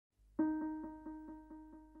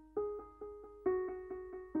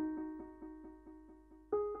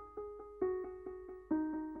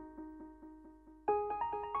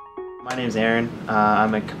My name's Aaron.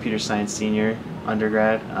 I'm a computer science senior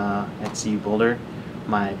undergrad at CU Boulder.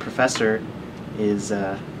 My professor is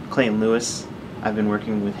Clayton Lewis. I've been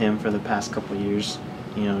working with him for the past couple of years,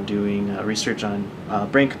 doing research on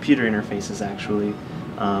brain-computer interfaces actually.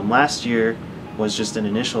 Last year was just an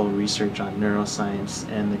initial research on neuroscience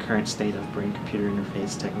and the current state of brain-computer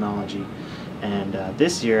interface technology. And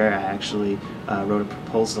this year I actually wrote a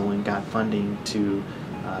proposal and got funding to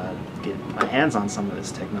get my hands on some of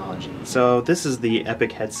this technology. So this is the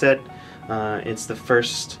Epic headset. It's the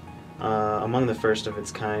first, among the first of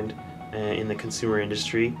its kind in the consumer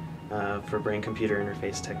industry for brain-computer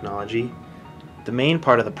interface technology. The main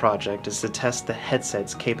part of the project is to test the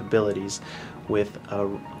headset's capabilities with a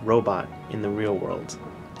robot in the real world.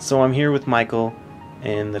 So I'm here with Michael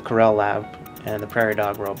in the Corel lab and the Prairie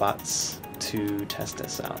Dog robots to test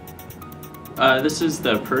this out. This is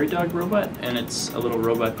the Prairie Dog robot, and it's a little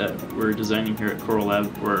robot that we're designing here at Corel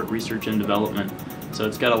Lab for research and development. So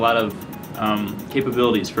it's got a lot of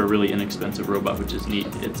capabilities for a really inexpensive robot, which is neat.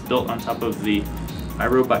 It's built on top of the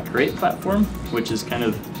iRobot Create platform, which is kind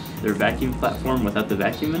of their vacuum platform without the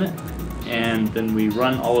vacuum in it. And then we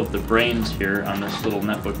run all of the brains here on this little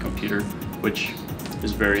netbook computer, which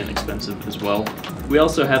is very inexpensive as well. We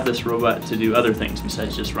also have this robot to do other things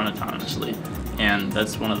besides just run autonomously. And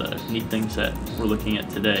that's one of the neat things that we're looking at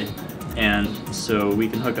today. And so we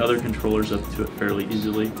can hook other controllers up to it fairly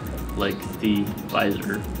easily, like the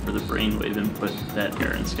visor for the brainwave input that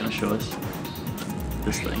Aaron's going to show us.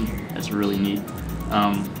 This thing, that's really neat.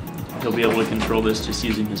 He'll be able to control this just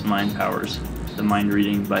using his mind powers. The mind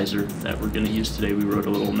reading visor that we're going to use today, we wrote a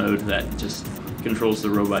little node that just controls the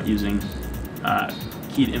robot using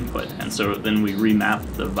keyed input. And so then we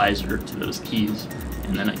remap the visor to those keys,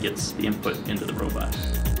 and then it gets the input into the robot.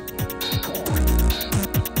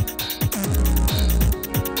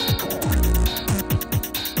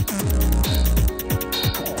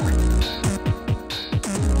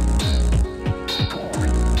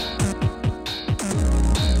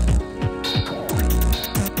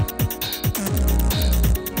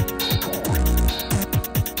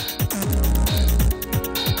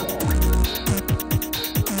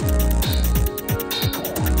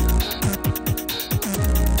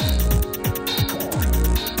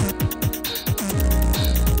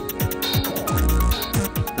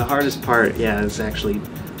 The hardest part, is actually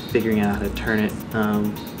figuring out how to turn it.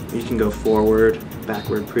 You can go forward,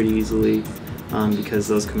 backward pretty easily because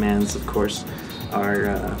those commands, of course,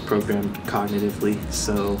 are programmed cognitively.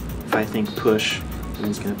 So if I think push, then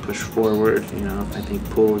it's going to push forward. If I think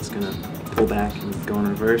pull, it's going to pull back and go in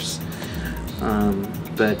reverse.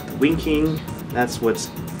 But winking, that's what's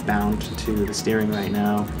bound to the steering right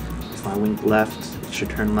now. If I wink left, it should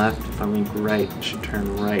turn left. If I wink right, it should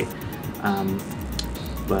turn right.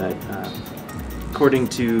 But according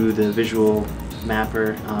to the visual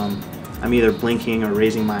mapper, I'm either blinking or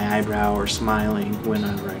raising my eyebrow or smiling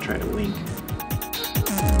whenever I try to wink.